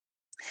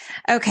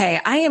Okay,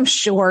 I am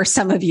sure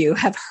some of you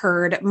have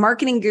heard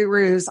marketing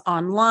gurus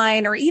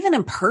online or even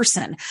in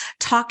person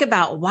talk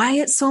about why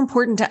it's so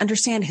important to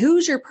understand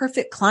who's your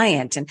perfect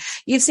client. And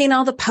you've seen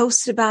all the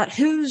posts about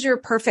who's your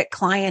perfect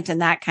client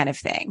and that kind of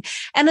thing.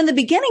 And in the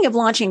beginning of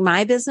launching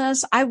my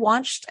business, I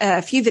watched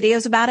a few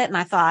videos about it and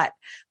I thought,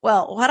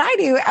 well, what I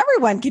do,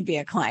 everyone could be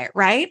a client,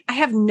 right? I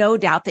have no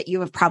doubt that you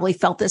have probably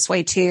felt this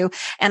way too.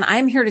 And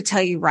I'm here to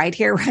tell you right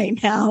here,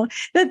 right now,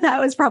 that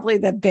was probably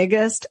the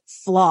biggest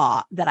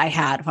flaw that I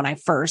had when I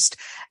first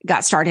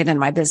got started in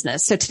my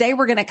business. So today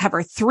we're going to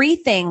cover 3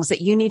 things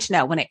that you need to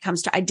know when it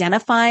comes to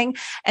identifying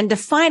and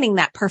defining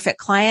that perfect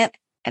client.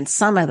 And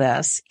some of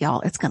this,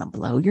 y'all, it's going to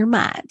blow your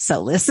mind.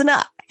 So listen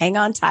up, hang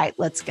on tight.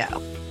 Let's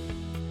go.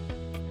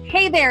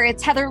 Hey there,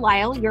 it's Heather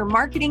Lyle, your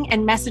marketing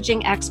and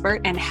messaging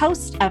expert and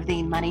host of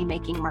the Money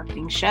Making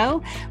Marketing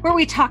Show, where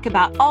we talk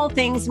about all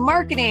things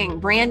marketing,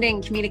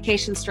 branding,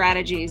 communication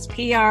strategies,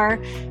 PR,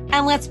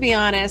 and let's be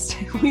honest,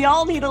 we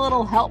all need a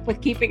little help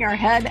with keeping our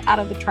head out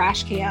of the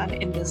trash can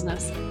in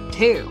business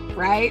too,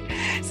 right?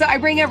 So I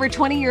bring over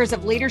 20 years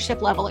of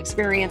leadership level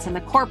experience in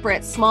the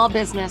corporate, small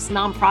business,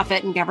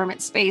 nonprofit, and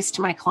government space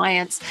to my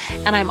clients.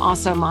 And I'm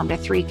also a mom to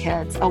 3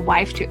 kids, a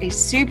wife to a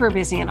super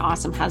busy and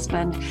awesome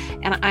husband.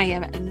 And I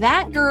am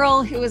that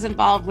girl who is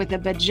involved with a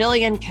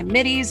bajillion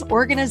committees,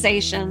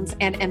 organizations,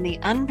 and am the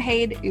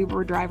unpaid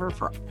Uber driver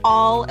for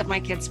all of my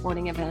kids'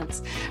 sporting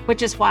events,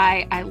 which is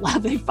why I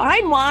love a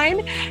fine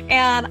wine.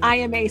 And I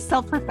am a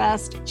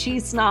self-professed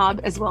cheese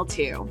snob as well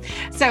too.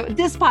 So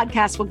this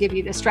podcast will give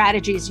you the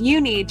strategies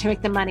you need to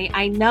make the money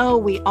I know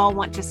we all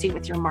want to see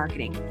with your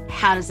marketing.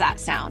 How does that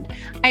sound?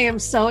 I am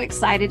so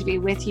excited to be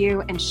with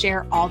you and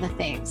share all the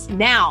things.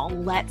 Now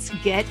let's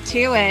get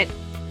to it.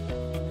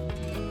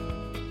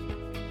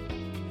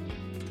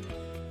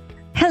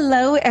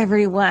 Hello,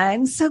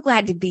 everyone. So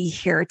glad to be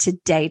here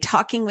today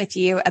talking with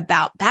you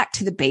about back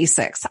to the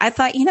basics. I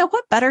thought,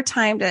 what better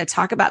time to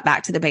talk about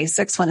back to the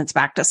basics when it's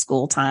back to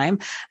school time?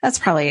 That's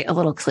probably a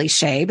little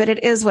cliche, but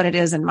it is what it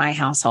is in my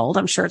household.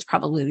 I'm sure it's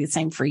probably the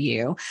same for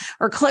you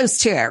or close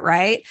to it,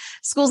 right?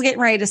 School's getting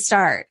ready to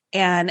start.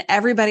 And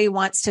everybody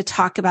wants to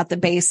talk about the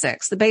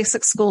basics, the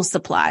basic school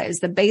supplies,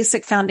 the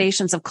basic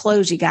foundations of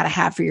clothes you got to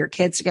have for your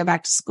kids to go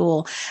back to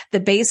school, the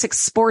basic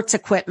sports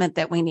equipment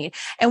that we need.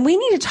 And we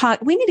need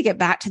to get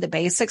back to the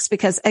basics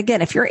because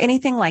again, if you're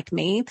anything like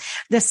me,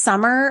 this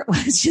summer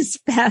was just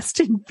fast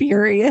and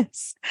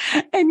furious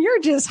and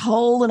you're just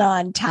holding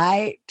on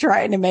tight,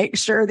 trying to make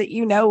sure that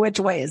you know which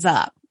way is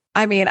up.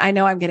 I mean, I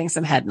know I'm getting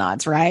some head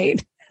nods,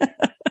 right?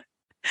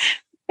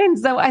 And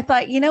so I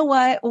thought,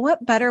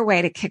 what better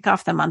way to kick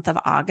off the month of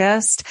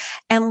August?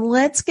 And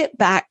let's get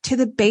back to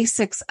the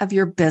basics of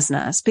your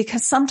business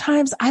because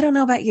sometimes, I don't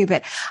know about you,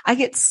 but I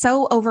get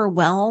so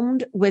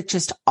overwhelmed with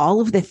just all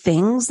of the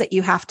things that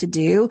you have to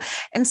do.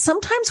 And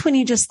sometimes when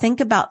you just think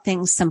about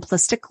things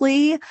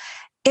simplistically,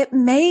 it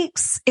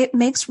makes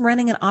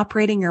running and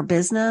operating your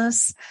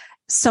business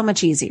so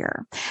much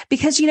easier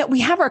because,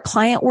 we have our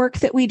client work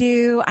that we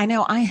do. I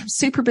know I am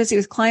super busy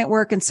with client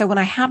work. And so when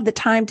I have the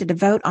time to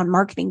devote on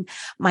marketing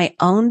my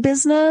own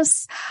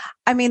business,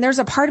 I mean, there's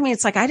a part of me,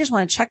 it's like, I just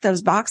want to check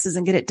those boxes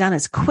and get it done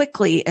as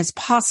quickly as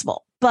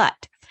possible.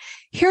 But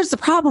here's the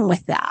problem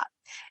with that.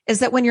 Is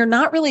that when you're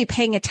not really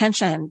paying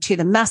attention to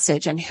the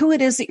message and who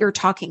it is that you're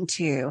talking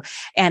to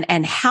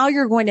and how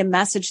you're going to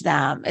message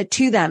them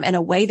to them in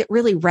a way that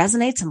really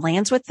resonates and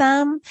lands with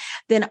them,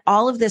 then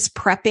all of this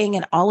prepping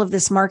and all of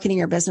this marketing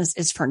your business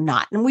is for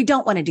naught. And we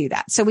don't want to do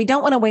that. So we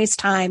don't want to waste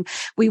time.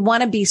 We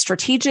want to be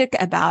strategic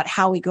about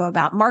how we go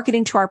about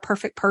marketing to our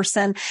perfect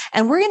person.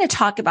 And we're going to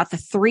talk about the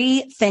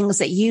 3 things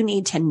that you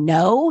need to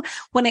know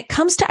when it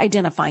comes to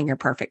identifying your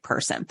perfect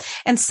person.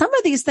 And some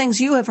of these things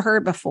you have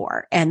heard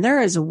before, and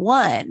there is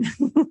one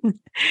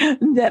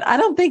that I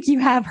don't think you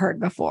have heard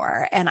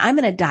before. And I'm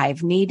going to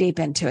dive knee deep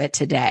into it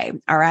today.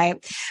 All right.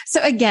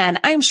 So again,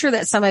 I'm sure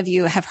that some of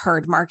you have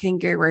heard marketing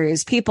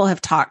gurus. People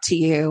have talked to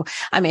you.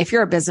 I mean, if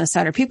you're a business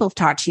owner, people have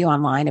talked to you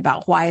online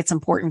about why it's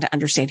important to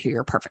understand who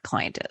your perfect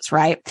client is.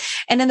 Right.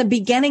 And in the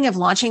beginning of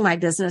launching my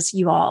business,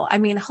 hello,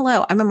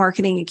 I'm a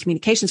marketing and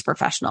communications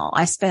professional.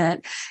 I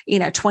spent,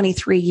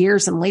 23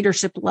 years in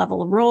leadership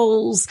level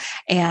roles.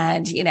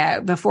 And,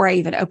 before I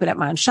even opened up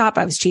my own shop,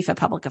 I was chief of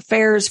public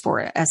affairs for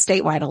a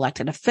statewide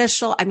elected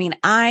official. I mean,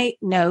 I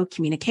know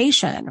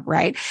communication,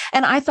 right?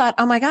 And I thought,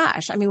 oh my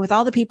gosh, with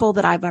all the people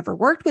that I've ever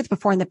worked with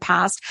before in the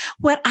past,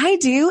 what I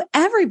do,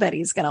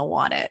 everybody's going to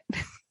want it.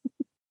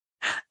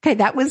 Okay.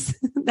 That was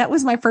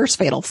my first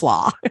fatal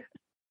flaw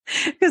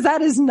because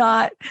that is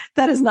not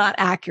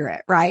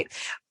accurate, right?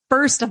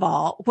 First of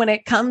all, when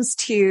it comes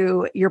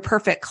to your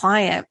perfect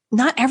client,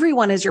 not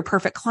everyone is your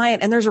perfect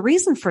client. And there's a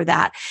reason for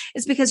that.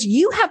 It's because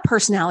you have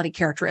personality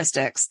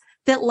characteristics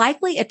that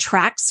likely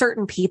attract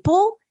certain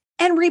people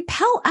and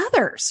repel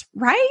others,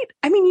 right?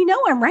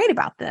 I'm right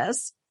about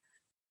this.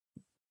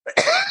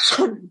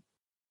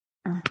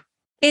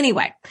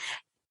 Anyway,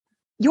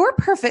 your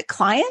perfect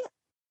client,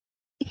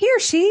 he or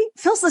she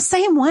feels the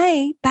same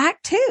way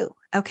back too.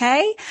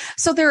 Okay.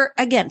 So there are,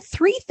 again,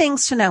 three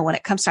things to know when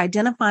it comes to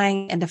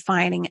identifying and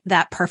defining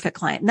that perfect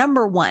client.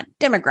 Number one,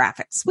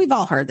 demographics. We've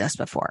all heard this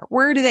before.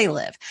 Where do they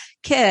live?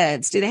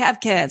 Kids. Do they have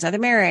kids? Are they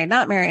married?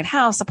 Not married?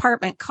 House,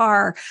 apartment,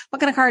 car? What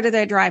kind of car do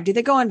they drive? Do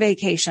they go on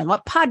vacation?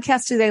 What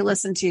podcasts do they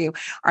listen to?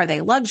 Are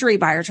they luxury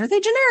buyers? Are they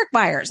generic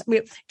buyers? I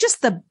mean,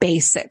 just the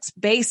basics,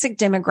 basic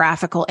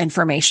demographical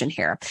information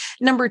here.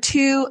 Number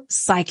two,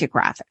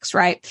 psychographics,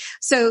 right?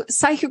 So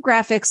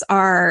psychographics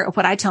are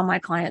what I tell my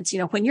clients,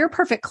 when your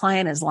perfect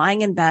client is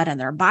lying in bed and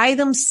they're by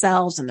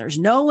themselves and there's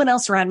no one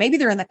else around, maybe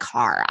they're in the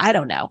car. I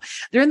don't know.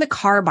 They're in the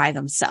car by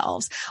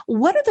themselves.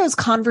 What are those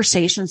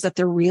conversations that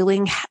they're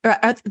really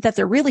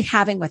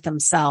having with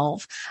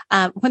themselves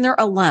when they're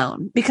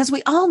alone? Because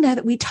we all know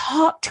that we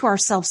talk to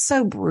ourselves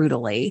so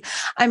brutally.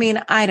 I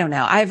mean, I don't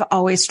know. I've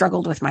always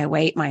struggled with my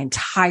weight my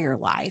entire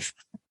life.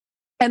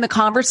 And the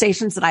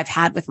conversations that I've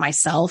had with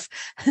myself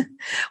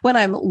when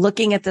I'm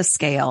looking at the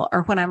scale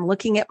or when I'm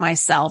looking at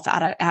myself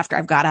after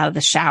I've got out of the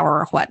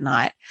shower or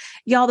whatnot,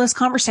 y'all, those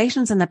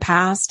conversations in the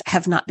past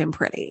have not been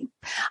pretty.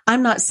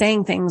 I'm not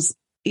saying things,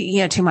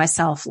 to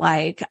myself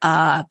like,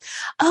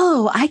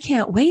 oh, I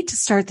can't wait to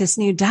start this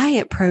new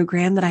diet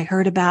program that I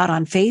heard about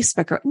on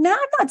Facebook. No, I'm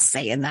not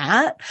saying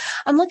that.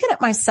 I'm looking at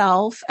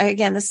myself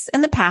again, this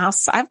in the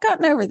past, I've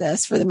gotten over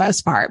this for the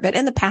most part, but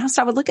in the past,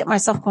 I would look at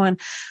myself going,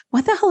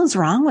 what the hell is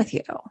wrong with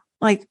you?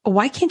 Like,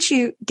 why can't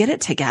you get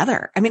it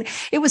together? I mean,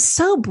 it was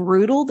so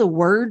brutal, the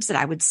words that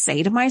I would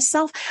say to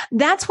myself.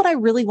 That's what I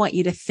really want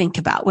you to think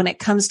about when it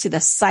comes to the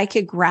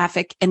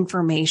psychographic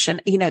information.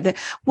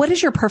 What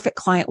is your perfect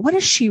client? What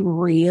is she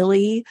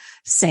really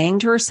saying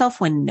to herself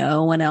when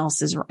no one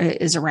else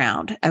is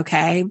around?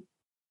 Okay.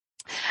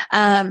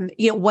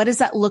 What does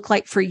that look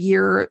like for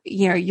your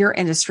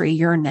industry,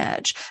 your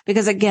niche?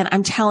 Because again,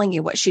 I'm telling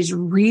you what she's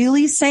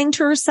really saying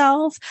to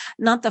herself,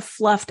 not the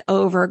fluffed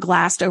over,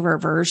 glassed over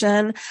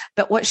version,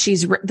 but what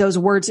those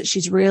words that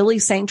she's really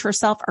saying to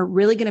herself are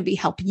really going to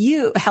help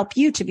you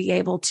to be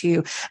able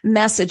to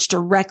message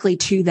directly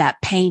to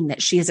that pain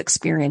that she is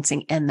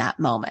experiencing in that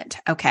moment.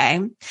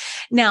 Okay.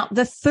 Now,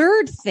 the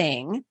third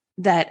thing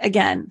that,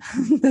 again,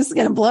 this is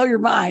going to blow your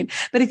mind,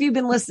 but if you've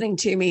been listening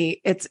to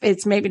me,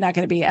 it's maybe not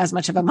going to be as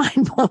much of a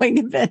mind-blowing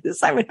event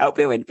as I would hope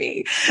it would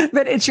be,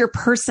 but it's your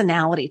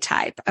personality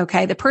type.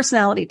 Okay. The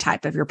personality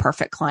type of your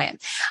perfect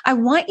client. I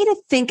want you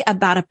to think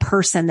about a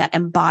person that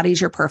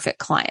embodies your perfect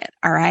client.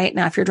 All right.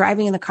 Now, if you're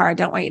driving in the car, I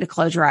don't want you to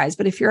close your eyes,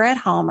 but if you're at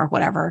home or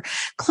whatever,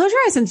 close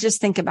your eyes and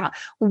just think about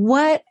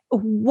what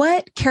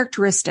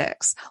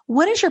characteristics,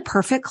 what is your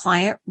perfect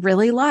client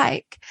really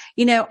like?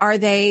 Are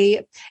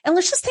they, and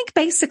let's just think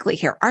basically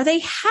here, are they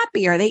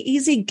happy? Are they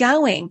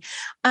easygoing?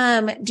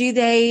 Do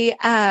they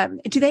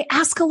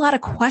ask a lot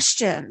of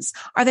questions?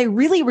 Are they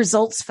really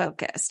results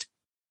focused?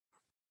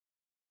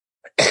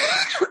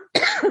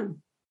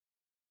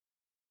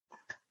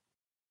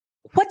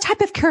 What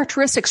type of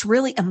characteristics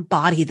really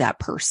embody that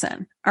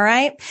person? All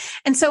right.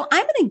 And so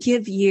I'm going to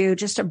give you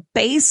just a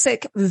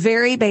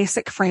very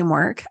basic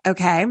framework.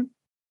 Okay.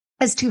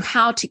 As to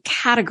how to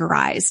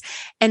categorize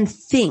and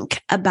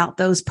think about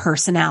those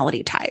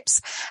personality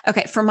types.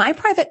 Okay. For my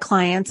private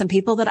clients and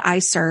people that I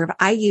serve,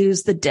 I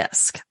use the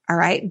DISC. All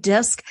right.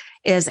 DISC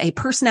is a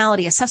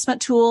personality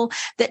assessment tool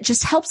that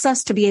just helps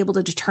us to be able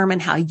to determine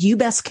how you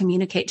best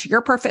communicate to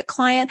your perfect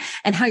client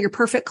and how your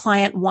perfect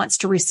client wants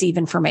to receive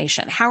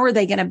information. How are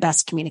they going to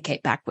best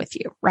communicate back with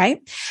you?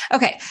 Right.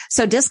 Okay.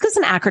 So DISC is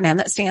an acronym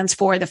that stands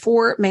for the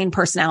 4 main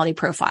personality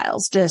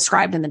profiles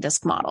described in the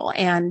DISC model.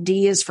 And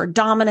D is for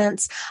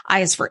dominance.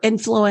 I is for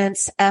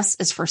influence. S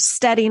is for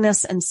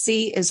steadiness, and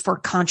C is for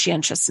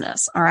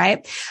conscientiousness. All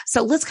right.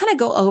 So let's kind of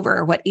go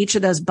over what each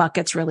of those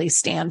buckets really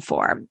stand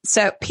for.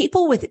 So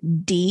people with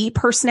D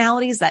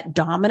personalities, that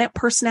dominant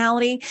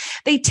personality,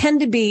 they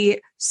tend to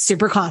be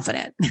super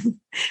confident.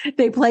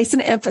 They place an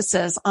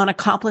emphasis on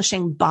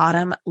accomplishing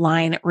bottom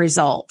line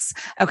results.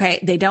 Okay.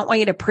 They don't want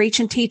you to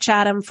preach and teach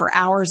at them for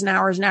hours and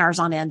hours and hours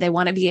on end. They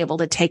want to be able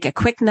to take a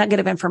quick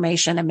nugget of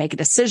information and make a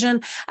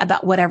decision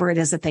about whatever it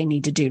is that they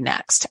need to do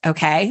next.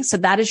 Okay. So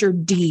that is your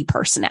D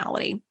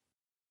personality.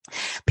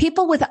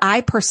 People with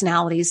I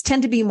personalities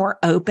tend to be more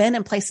open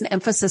and place an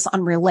emphasis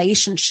on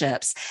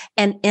relationships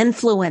and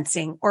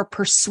influencing or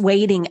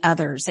persuading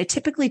others. They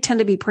typically tend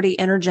to be pretty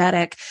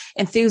energetic,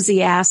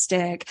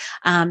 enthusiastic.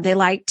 They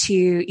like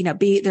to,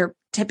 they're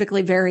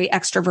typically very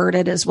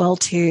extroverted as well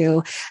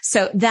too.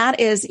 So that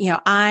is,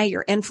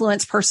 your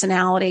influence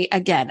personality,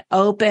 again,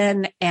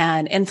 open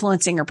and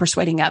influencing or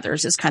persuading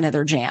others is kind of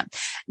their jam.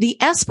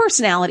 The S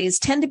personalities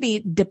tend to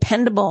be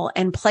dependable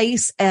and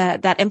place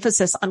that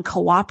emphasis on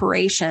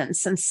cooperation,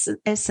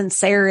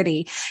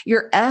 sincerity.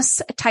 Your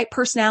S type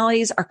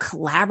personalities are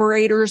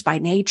collaborators by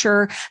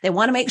nature. They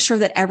want to make sure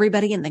that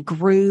everybody in the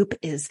group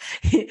is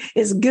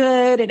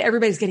good and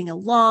everybody's getting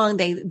along.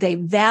 They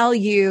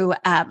value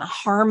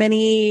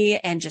harmony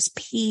and just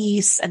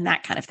peace and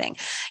that kind of thing.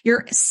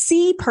 Your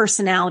C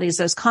personalities,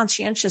 those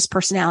conscientious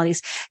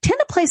personalities, tend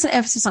to place an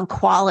emphasis on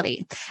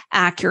quality,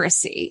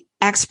 accuracy,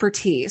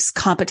 expertise,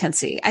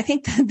 competency. I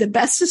think the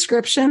best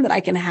description that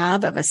I can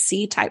have of a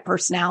C-type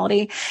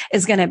personality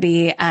is going to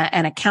be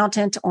an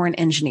accountant or an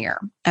engineer.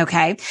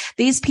 Okay.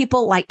 These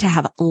people like to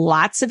have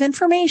lots of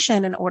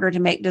information in order to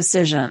make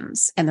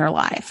decisions in their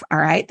life. All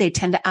right. They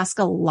tend to ask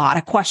a lot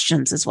of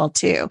questions as well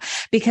too,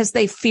 because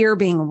they fear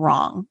being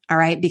wrong. All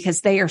right.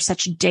 Because they are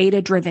such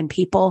data-driven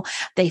people.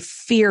 They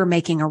fear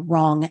making a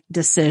wrong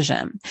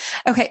decision.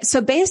 Okay.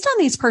 So based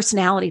on these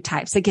personality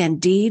types, again,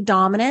 D,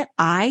 dominant,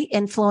 I,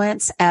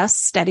 influence, S,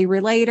 steady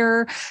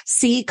relator,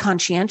 C,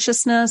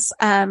 conscientiousness,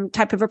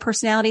 type of a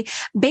personality.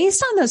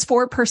 Based on those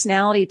 4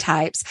 personality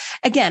types,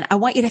 again, I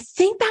want you to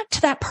think back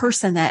to that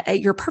person that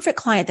your perfect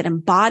client that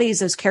embodies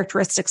those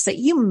characteristics that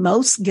you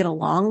most get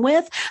along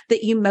with,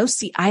 that you most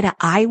see eye to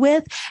eye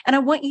with. And I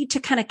want you to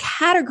kind of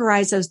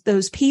categorize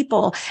those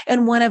people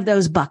in one of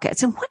those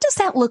buckets. And what does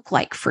that look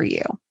like for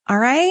you? All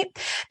right.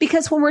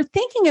 Because when we're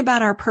thinking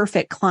about our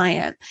perfect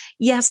client,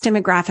 yes,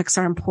 demographics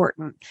are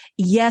important.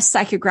 Yes,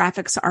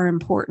 psychographics are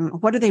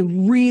important. What are they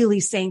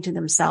really saying to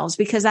themselves?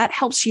 Because that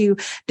helps you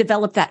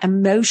develop that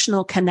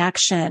emotional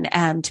connection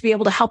and to be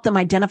able to help them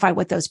identify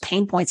what those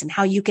pain points and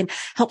how you can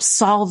help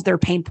solve their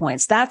pain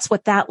points. That's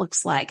what that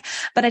looks like.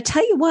 But I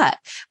tell you what,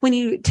 when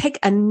you take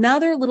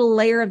another little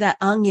layer of that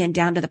onion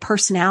down to the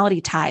personality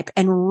type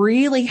and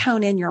really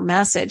hone in your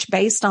message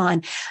based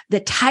on the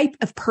type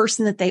of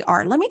person that they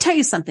are, let me tell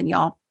you something,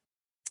 y'all.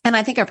 And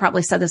I think I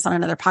probably said this on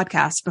another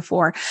podcast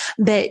before,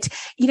 but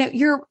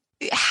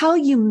how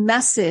you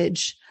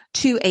message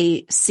to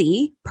a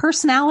C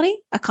personality,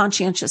 a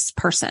conscientious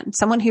person,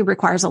 someone who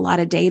requires a lot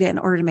of data in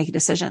order to make a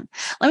decision.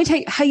 Let me tell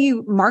you how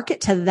you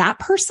market to that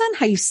person,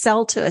 how you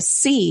sell to a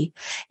C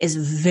is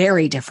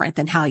very different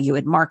than how you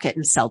would market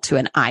and sell to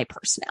an I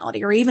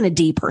personality or even a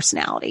D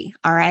personality.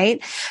 All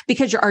right.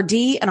 Because our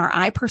D and our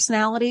I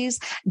personalities,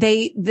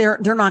 they're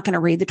not going to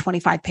read the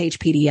 25-page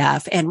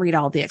PDF and read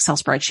all the Excel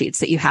spreadsheets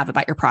that you have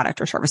about your product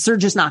or service. They're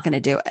just not going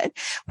to do it.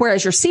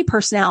 Whereas your C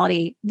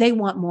personality, they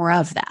want more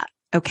of that.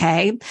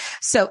 Okay.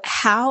 So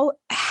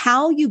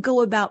how you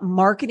go about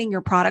marketing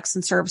your products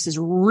and services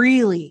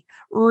really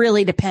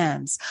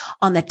depends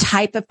on the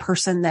type of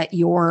person that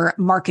you're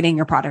marketing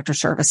your product or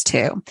service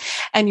to.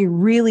 And you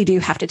really do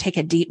have to take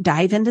a deep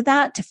dive into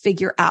that to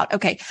figure out,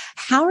 okay,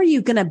 how are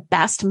you going to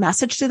best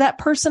message to that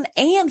person?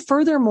 And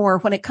furthermore,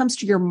 when it comes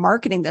to your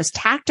marketing, those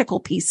tactical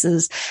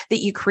pieces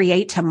that you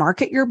create to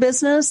market your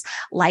business,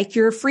 like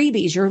your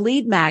freebies, your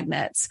lead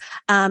magnets,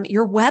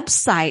 your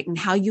website and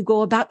how you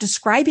go about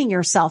describing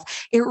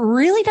yourself. It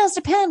really does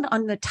depend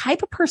on the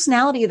type of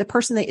personality of the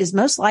person that is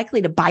most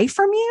likely to buy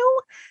from you.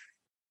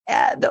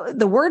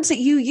 The words that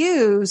you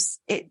use,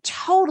 it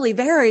totally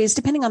varies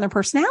depending on their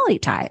personality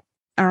type.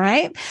 All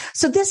right.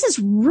 So this is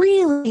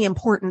really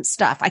important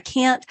stuff. I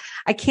can't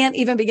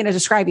even begin to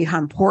describe you how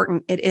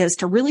important it is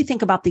to really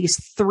think about these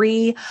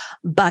 3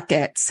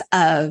 buckets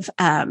of,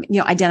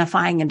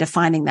 identifying and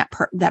defining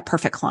that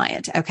perfect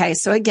client. Okay.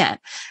 So again,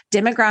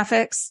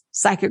 demographics,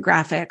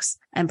 psychographics,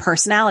 and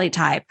personality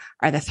type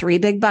are the 3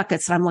 big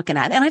buckets that I'm looking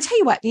at. And I tell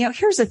you what,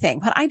 here's the thing.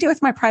 What I do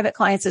with my private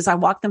clients is I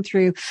walk them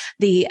through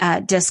the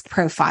DISC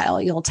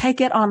profile. You'll take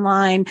it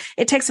online.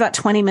 It takes about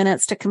 20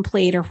 minutes to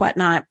complete or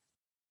whatnot.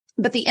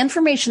 But the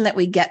information that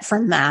we get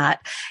from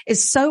that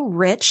is so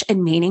rich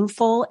and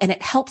meaningful, and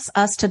it helps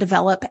us to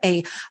develop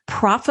a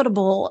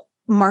profitable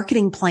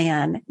marketing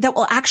plan that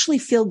will actually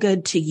feel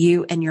good to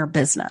you and your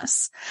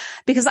business.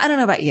 Because I don't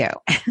know about you.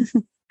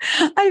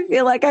 I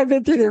feel like I've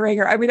been through the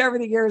ringer. I mean, over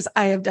the years,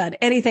 I have done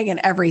anything and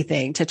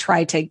everything to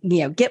try to,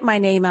 get my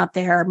name out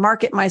there,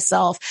 market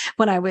myself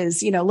when I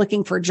was,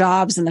 looking for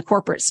jobs in the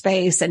corporate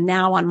space and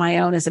now on my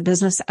own as a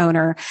business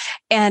owner.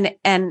 And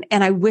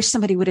I wish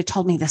somebody would have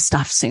told me this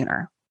stuff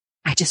sooner.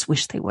 I just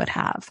wish they would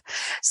have.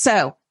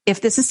 So if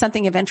this is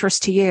something of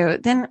interest to you,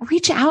 then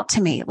reach out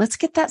to me. Let's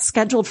get that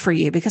scheduled for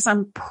you because I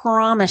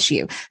promise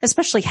you,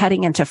 especially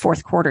heading into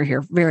 4th quarter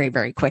here very,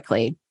 very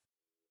quickly,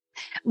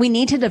 we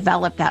need to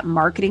develop that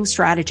marketing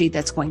strategy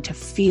that's going to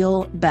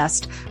feel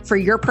best for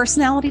your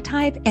personality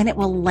type, and it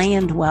will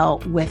land well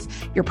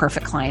with your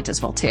perfect client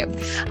as well too.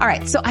 All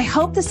right. So I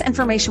hope this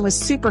information was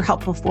super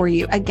helpful for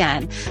you.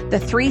 Again,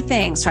 the 3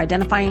 things to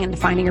identifying and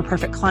defining your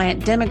perfect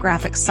client: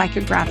 demographics,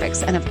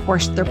 psychographics, and of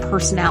course their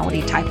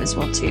personality type as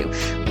well too.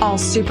 All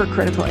super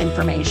critical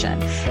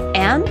information.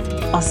 And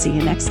I'll see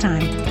you next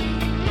time.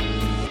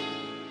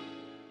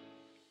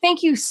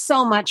 Thank you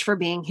so much for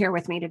being here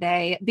with me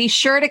today. Be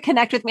sure to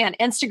connect with me on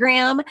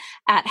Instagram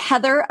at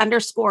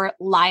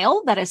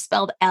Heather_Lisle. That is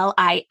spelled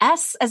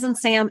L-I-S as in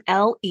Sam,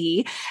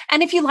 L-E.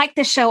 And if you like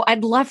this show,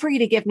 I'd love for you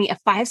to give me a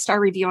 5-star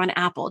review on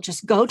Apple.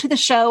 Just go to the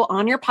show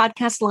on your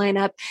podcast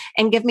lineup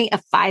and give me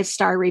a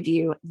 5-star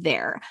review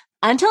there.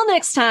 Until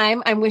next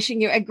time, I'm wishing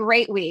you a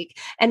great week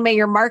and may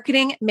your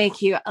marketing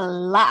make you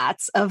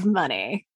lots of money.